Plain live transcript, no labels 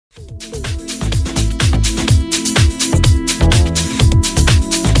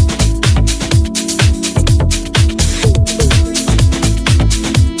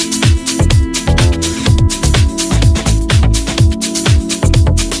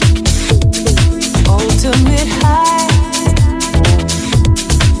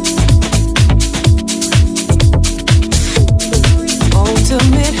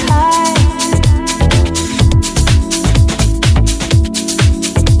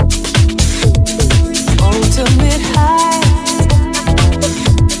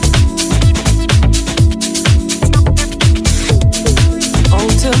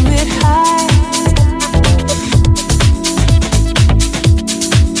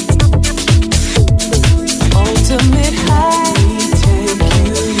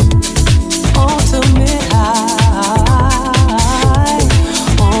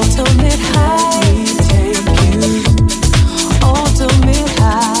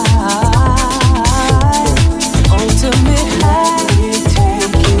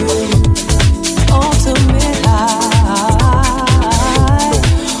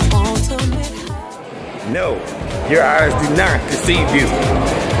do.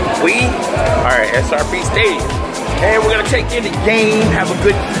 We are at SRP Stadium, and we're gonna take in the game, have a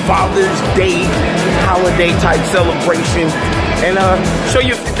good Father's Day holiday type celebration, and show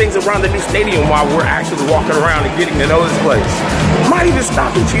you a few things around the new stadium while we're actually walking around and getting to know this place. Might even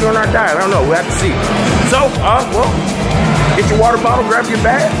stop and cheat on our diet. I don't know. We'll have to see. So, well, get your water bottle, grab your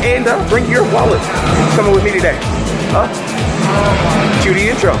bag, and bring your wallet. Coming with me today. Cue the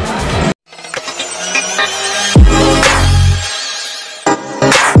intro.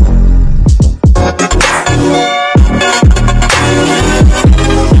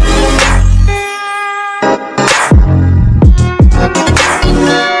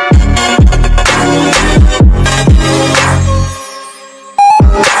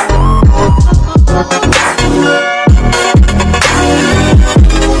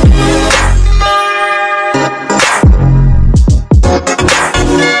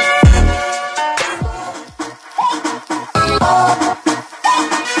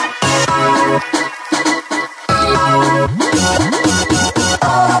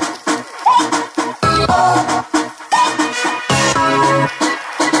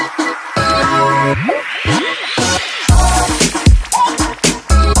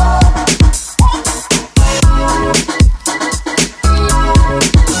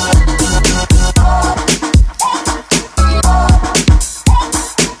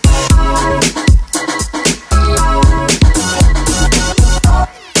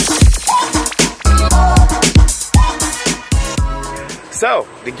 So,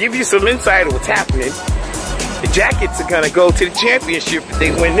 to give you some insight of what's happening, the Jackets are gonna go to the championship if they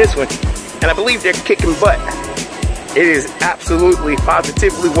win this one. And I believe they're kicking butt. It is absolutely,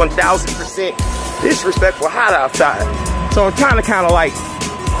 positively, 1000% disrespectful hot outside. So I'm trying to kind of like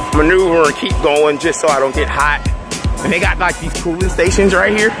maneuver and keep going just so I don't get hot. And they got like these cooling stations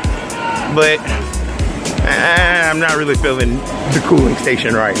right here. But I'm not really feeling the cooling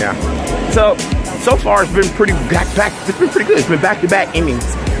station right now. So far it's been pretty it's been pretty good. It's been back-to-back innings.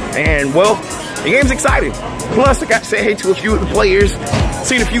 And well, the game's exciting. Plus I got to say hey to a few of the players,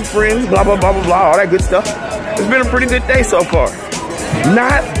 seen a few friends, blah, blah, blah, blah, blah, all that good stuff. It's been a pretty good day so far.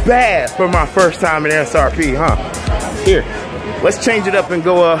 Not bad for my first time in SRP, huh? Here, let's change it up and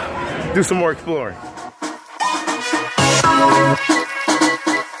go do some more exploring.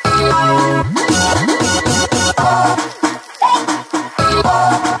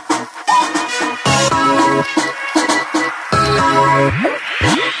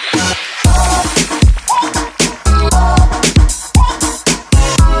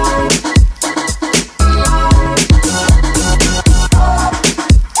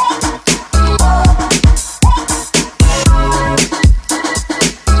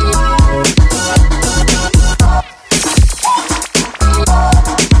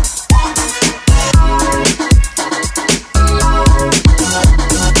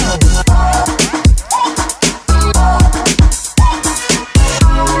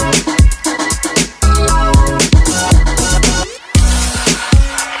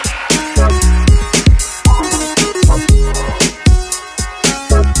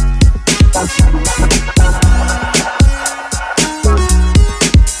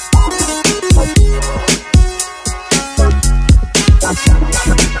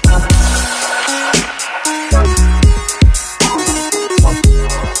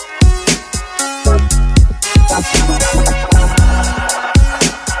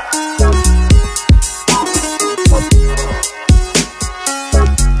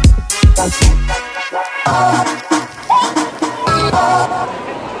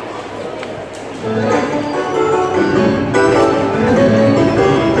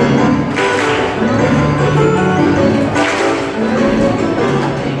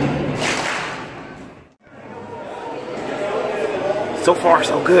 So far,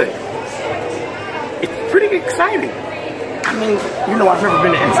 so good. It's pretty exciting. I mean, you know, I've never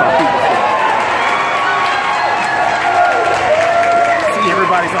been to SRP before. See,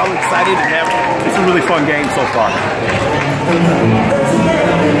 everybody's all excited and having, it's a really fun game so far.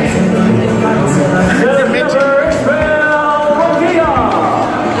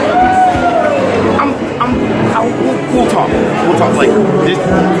 We'll talk later. Just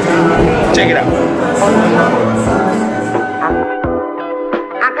check it out.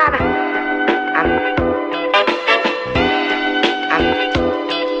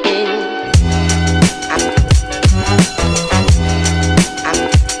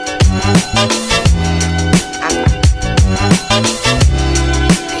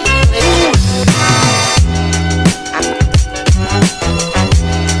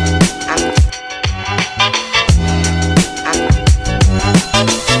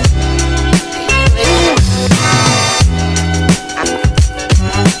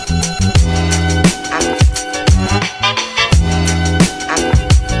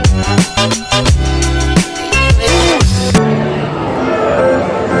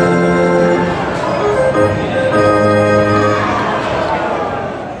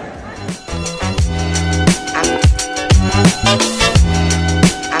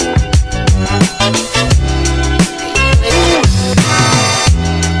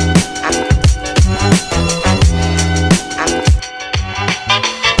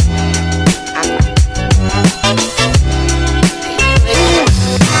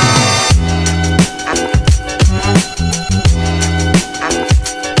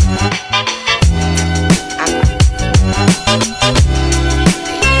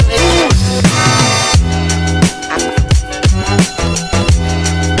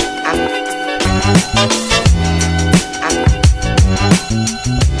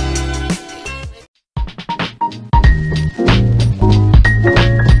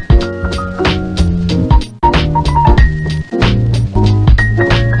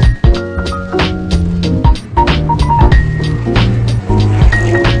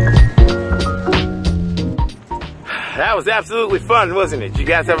 absolutely fun, wasn't it? You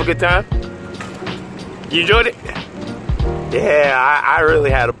guys have a good time? You enjoyed it? Yeah, I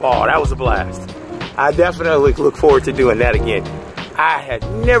really had a ball. That was a blast. I definitely look forward to doing that again. I had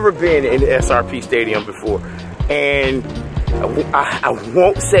never been in the SRP Stadium before, and I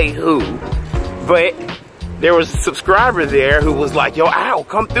won't say who, but there was a subscriber there who was like, yo, Al,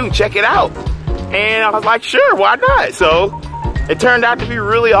 come through, check it out. And I was like, sure, why not? So it turned out to be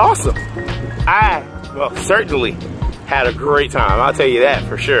really awesome. I, well, certainly had a great time. I'll tell you that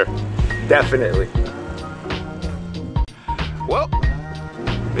for sure. Definitely. Well,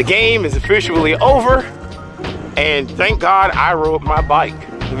 the game is officially over. And thank God I rode my bike,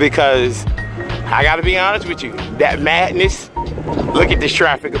 because I gotta be honest with you, that madness, look at this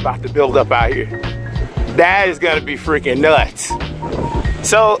traffic about to build up out here. That is gonna be freaking nuts.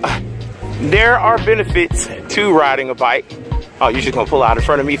 So there are benefits to riding a bike. Oh, you're just gonna pull out in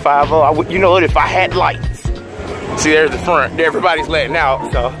front of me, 5-0? You know what, if I had lights. See, there's the front. Everybody's letting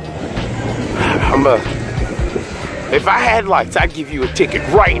out, so if I had lights, I'd give you a ticket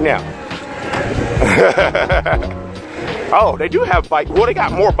right now. Oh, they do have bike. Well, they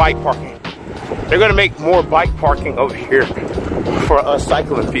got more bike parking. They're gonna make more bike parking over here for us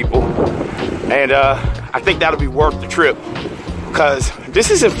cycling people, and I think that'll be worth the trip, because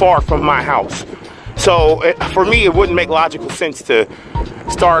this isn't far from my house. So for me, it wouldn't make logical sense to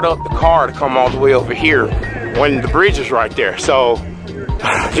start up the car to come all the way over here when the bridge is right there. So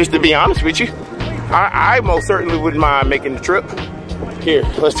just to be honest with you, I most certainly wouldn't mind making the trip. Here,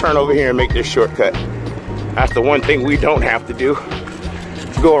 let's turn over here and make this shortcut. That's the one thing we don't have to do,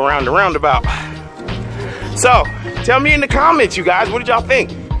 go around the roundabout. So, tell me in the comments, you guys, what did y'all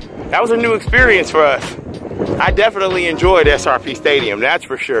think? That was a new experience for us. I definitely enjoyed SRP Stadium, that's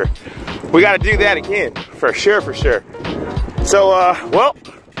for sure. We gotta do that again, for sure, for sure. So, well,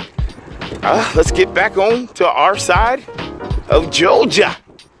 let's get back on to our side of Georgia.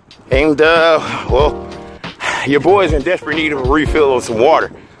 And, well, your boy's in desperate need of a refill of some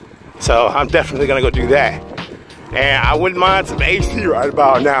water. So I'm definitely gonna go do that. And I wouldn't mind some AC right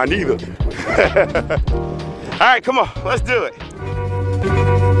about now neither. All right, come on, let's do it.